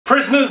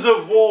Prisoners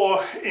of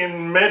war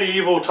in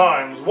medieval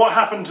times. What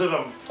happened to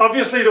them?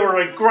 Obviously there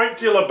were a great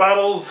deal of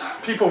battles.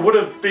 People would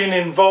have been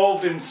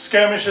involved in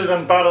skirmishes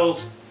and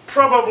battles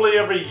probably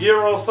every year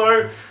or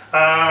so.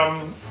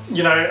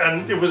 You know,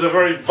 and it was a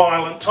very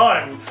violent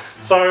time.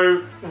 So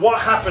what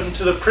happened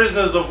to the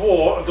prisoners of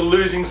war of the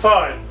losing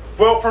side?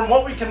 Well, from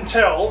what we can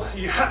tell,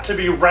 you had to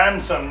be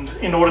ransomed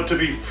in order to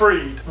be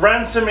freed.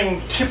 Ransoming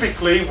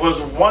typically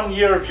was 1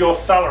 year of your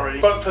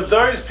salary, but for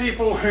those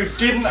people who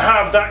didn't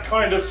have that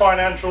kind of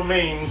financial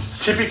means,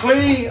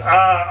 typically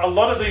a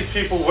lot of these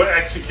people were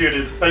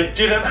executed. They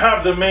didn't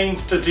have the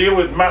means to deal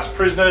with mass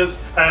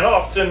prisoners, and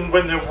often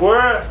when there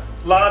were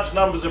large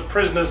numbers of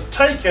prisoners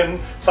taken,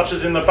 such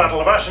as in the Battle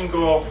of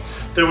Agincourt,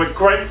 there were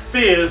great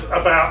fears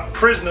about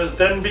prisoners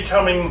then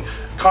becoming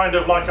kind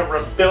of like a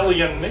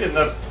rebellion in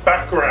the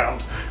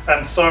background,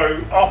 and so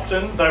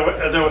often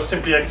they were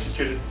simply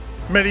executed.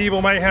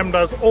 Medieval Mayhem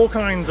does all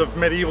kinds of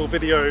medieval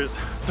videos.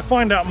 To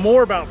find out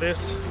more about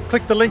this,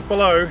 click the link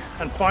below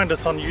and find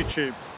us on YouTube.